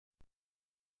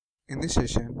In this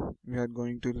session, we are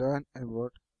going to learn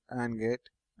about AND gate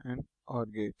and OR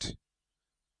gate.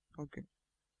 Okay.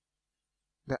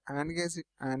 The AND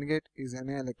gate is an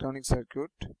electronic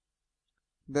circuit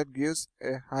that gives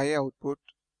a high output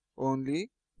only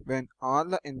when all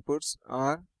the inputs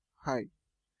are high.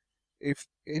 If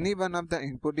any one of the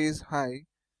input is high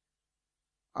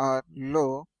or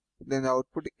low, then the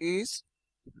output is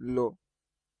low.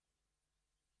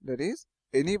 That is,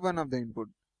 any one of the input.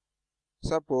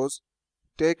 Suppose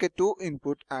take a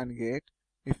 2-input AND gate.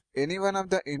 If any one of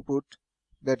the input,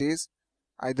 that is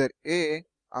either A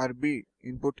or B,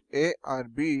 input A or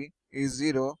B is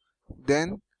 0,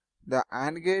 then the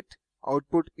AND gate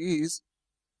output is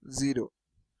 0,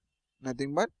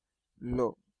 nothing but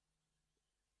low.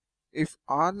 If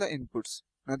all the inputs,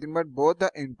 nothing but both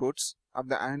the inputs of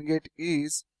the AND gate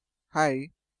is high,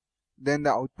 then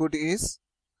the output is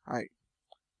high.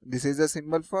 This is the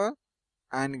symbol for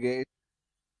AND gate,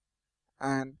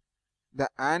 and the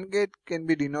AND gate can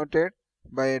be denoted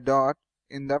by a dot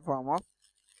in the form of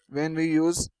when we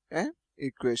use an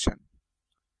equation.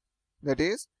 That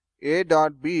is, A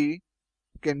dot B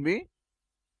can be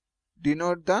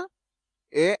denote the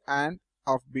A AND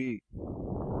of B.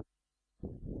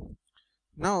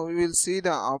 Now we will see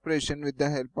the operation with the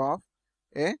help of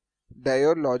a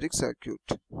diode logic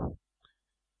circuit.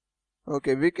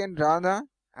 Okay, we can draw the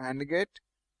AND gate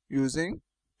using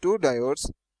two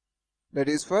diodes, that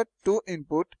is for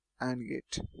 2-input AND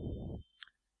gate.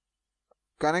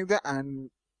 Connect the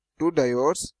two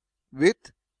diodes with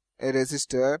a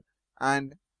resistor,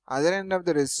 and other end of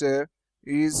the resistor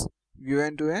is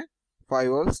given to a 5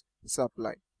 volts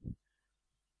supply.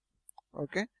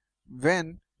 Okay,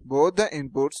 when both the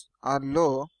inputs are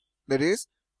low, that is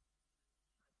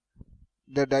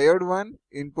the diode 1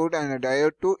 input and the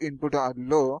diode 2 input are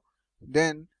low,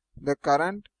 then the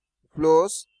current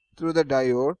flows through the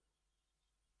diode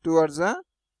towards the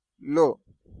low.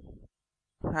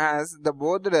 As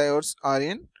both the diodes are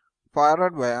in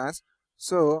forward bias,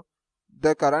 so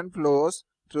the current flows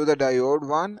through the diode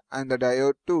 1 and the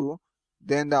diode 2,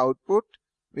 then the output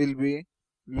will be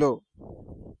low.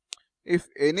 If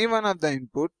any one of the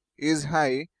input is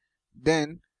high,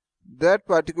 then that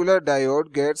particular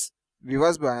diode gets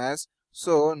reverse bias,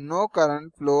 so no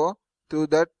current flow through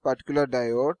that particular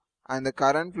diode, and the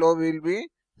current flow will be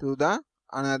through the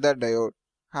another diode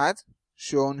as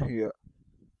shown here.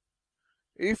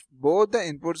 If both the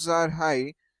inputs are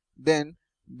high, then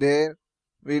there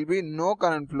will be no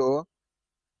current flow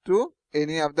through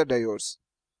any of the diodes,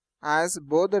 as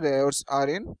both the diodes are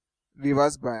in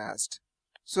reverse biased.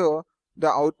 So the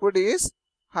output is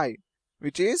high,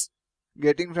 which is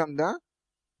getting from the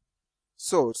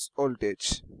source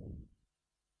voltage.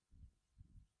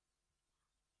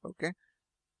 Okay,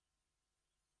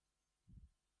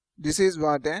 this is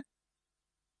what a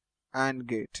AND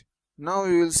gate. Now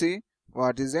we will see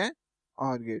what is a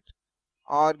OR gate.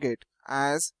 OR gate,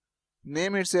 as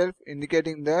name itself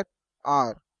indicating that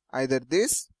OR, either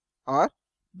this or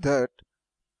that.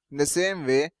 In the same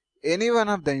way, any one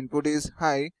of the input is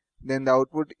high, then the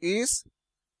output is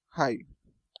high.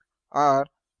 Or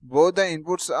both the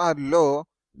inputs are low,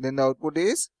 then the output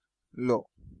is low.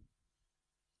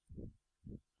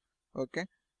 Okay.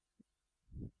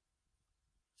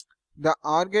 The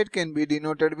OR gate can be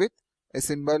denoted with a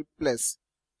symbol plus.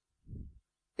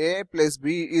 A plus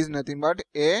B is nothing but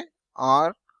A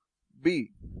or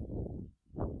B.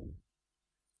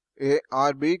 A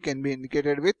or B can be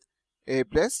indicated with A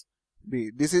plus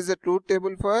B. This is the truth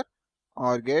table for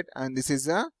OR gate, and this is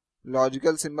a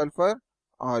logical symbol for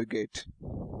OR gate.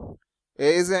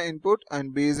 A is the input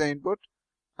and B is the input,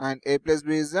 and A plus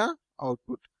B is the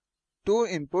output.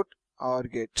 2-input OR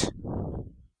gate.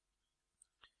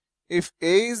 If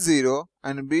A is 0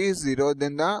 and B is 0,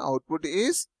 then the output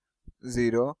is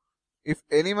 0. If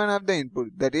any one of the input,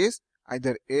 that is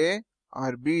either A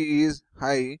or B is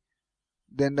high,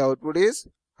 then the output is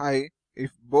high.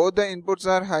 If both the inputs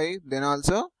are high, then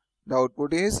also the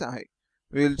output is high.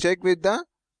 We will check with the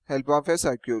help of a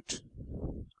circuit.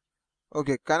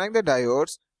 Okay, connect the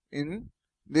diodes in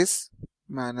this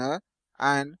manner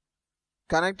and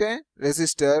connect a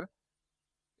resistor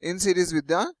in series with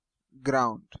the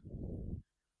ground.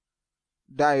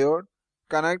 Diode,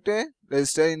 connect a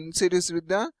resistor in series with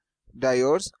the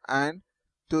diodes and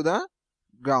to the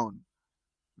ground.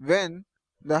 When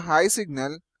the high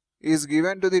signal is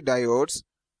given to the diodes,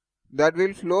 that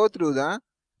will flow through the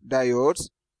diodes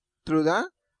through the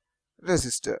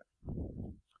resistor.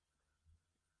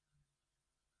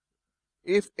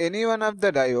 If any one of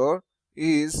the diode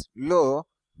is low,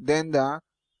 then the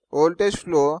voltage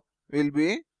flow will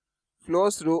be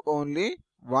flows through only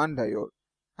one diode,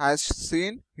 as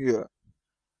seen here.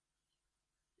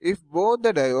 If both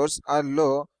the diodes are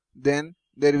low, then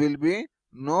there will be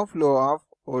no flow of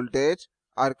voltage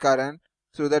or current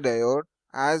through the diode,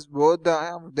 as both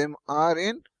of them are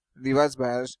in reverse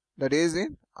bias, that is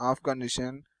in off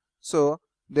condition. So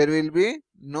there will be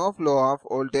no flow of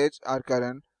voltage or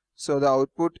current, so the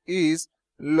output is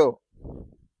low.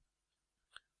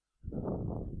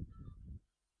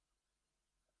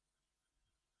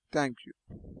 Thank you.